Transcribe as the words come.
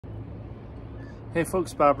Hey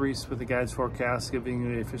folks, Bob Reese with the Guides Forecast giving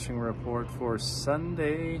you a fishing report for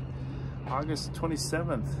Sunday, August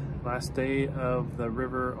 27th, last day of the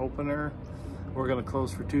river opener. We're going to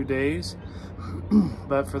close for 2 days,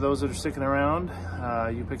 but for those that are sticking around,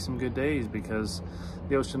 you pick some good days because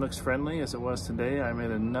the ocean looks friendly as it was today. I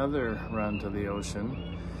made another run to the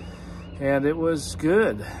ocean and it was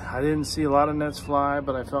good. I didn't see a lot of nets fly,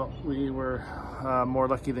 but I felt we were more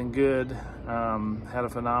lucky than good. Had a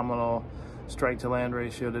phenomenal strike to land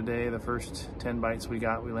ratio today. The first 10 bites we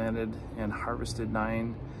got, we landed and harvested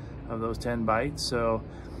 9 of those 10 bites. So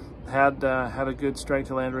had a good strike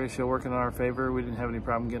to land ratio working in our favor. We didn't have any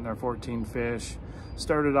problem getting our 14 fish.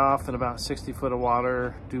 Started off in about 60 foot of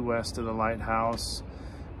water due west of the lighthouse.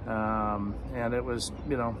 And it was,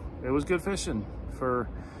 it was good fishing for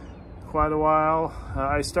quite a while.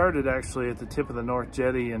 I started actually at the tip of the North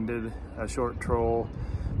Jetty and did a short troll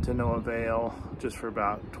to no avail just for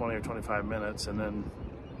about 20 or 25 minutes, and then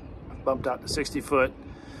bumped out to 60 foot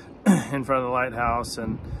in front of the lighthouse,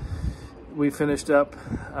 and we finished up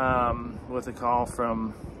with a call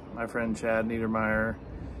from my friend Chad Niedermeyer.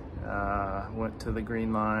 Went to the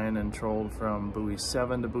green line and trolled from buoy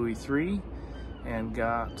 7 to buoy 3 and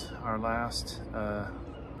got our last I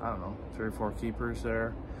don't know, 3 or 4 keepers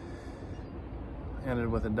there. Ended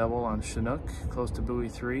with a double on Chinook close to buoy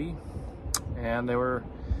 3, and they were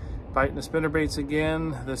biting the spinnerbaits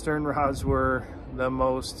again. The stern rods were the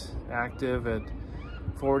most active at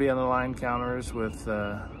 40 on the line counters with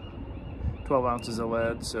 12 ounces of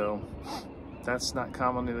lead, so that's not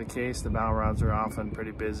commonly the case. The bow rods are often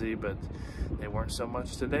pretty busy, but they weren't so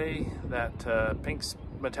much today. That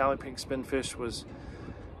metallic pink spinfish was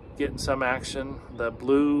getting some action. The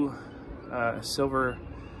blue silver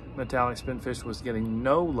metallic spinfish was getting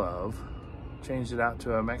no love. Changed it out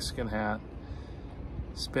to a Mexican hat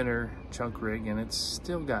spinner chunk rig, and it's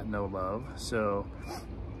still got no love. So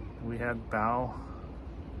we had bow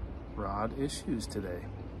rod issues today.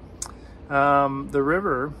 The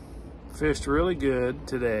river fished really good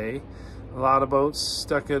today. A lot of boats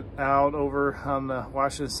stuck it out over on the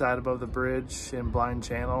Washington side above the bridge in Blind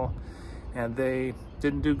Channel, and they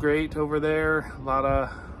didn't do great over there. A lot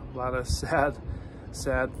of sad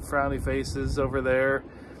frowny faces over there.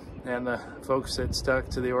 And the folks that stuck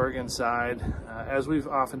to the Oregon side, as we've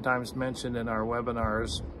oftentimes mentioned in our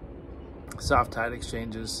webinars, soft tide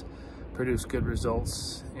exchanges produce good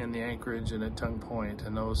results in the anchorage and at Tongue Point,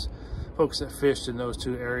 and those folks that fished in those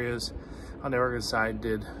 2 areas on the Oregon side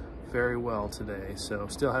did very well today. So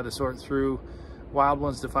still had to sort through wild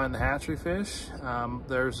ones to find the hatchery fish.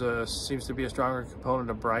 Seems to be a stronger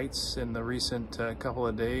component of brights in the recent couple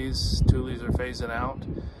of days. Tulies are phasing out,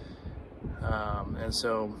 and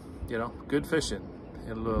so good fishing.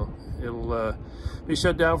 It'll be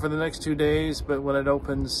shut down for the next 2 days, but when it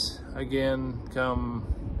opens again come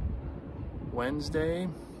Wednesday,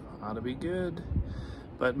 ought to be good.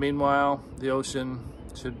 But meanwhile, the ocean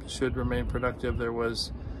should remain productive. There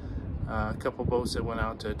was a couple boats that went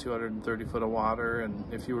out to 230 foot of water, and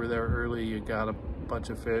if you were there early, you got a bunch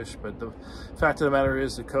of fish. But the fact of the matter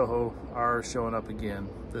is the coho are showing up again.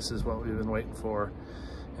 This is what we've been waiting for,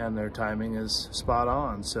 and their timing is spot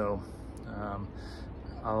on. So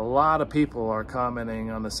a lot of people are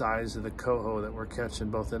commenting on the size of the coho that we're catching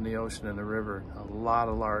both in the ocean and the river. A lot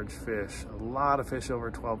of large fish, a lot of fish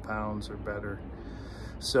over 12 pounds or better.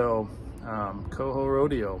 So coho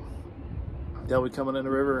rodeo, they'll be coming in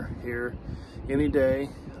the river here any day.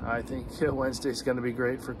 I think Wednesday's going to be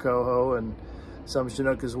great for coho and some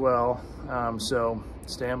Chinook as well. So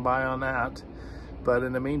stand by on that. But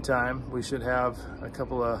in the meantime, we should have a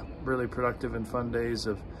couple of really productive and fun days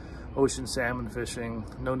of ocean salmon fishing.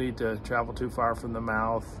 No need to travel too far from the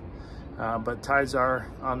mouth, but tides are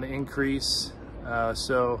on the increase.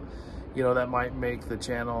 So, that might make the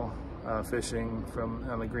channel fishing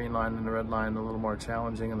on the green line and the red line a little more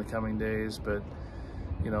challenging in the coming days. But,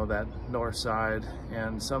 that north side,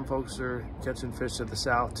 and some folks are catching fish to the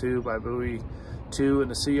south too by buoy 2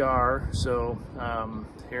 and the CR. So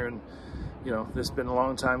here in this has been a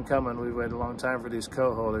long time coming. We've waited a long time for these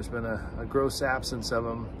coho. There's been a gross absence of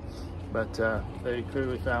them, but they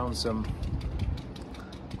clearly found some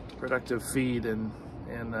productive feed in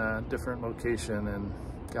a different location, and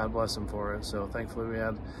God bless them for it. So thankfully we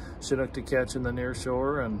had Chinook to catch in the near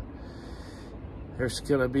shore, and there's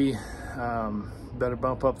gonna be, better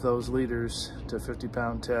bump up those leaders to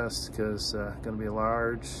 50-pound tests, because gonna be a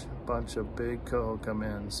large bunch of big coho come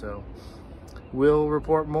in. So we'll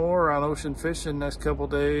report more on ocean fishing next couple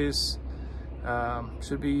days.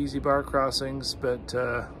 Should be easy bar crossings, but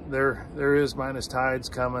there is minus tides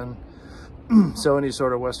coming. So any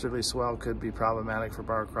sort of westerly swell could be problematic for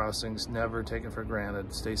bar crossings. Never take it for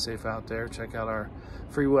granted. Stay safe out there. Check out our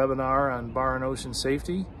free webinar on bar and ocean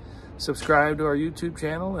safety. Subscribe to our YouTube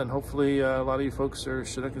channel, and hopefully a lot of you folks are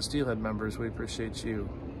Chinook and Steelhead members. We appreciate you.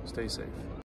 Stay safe.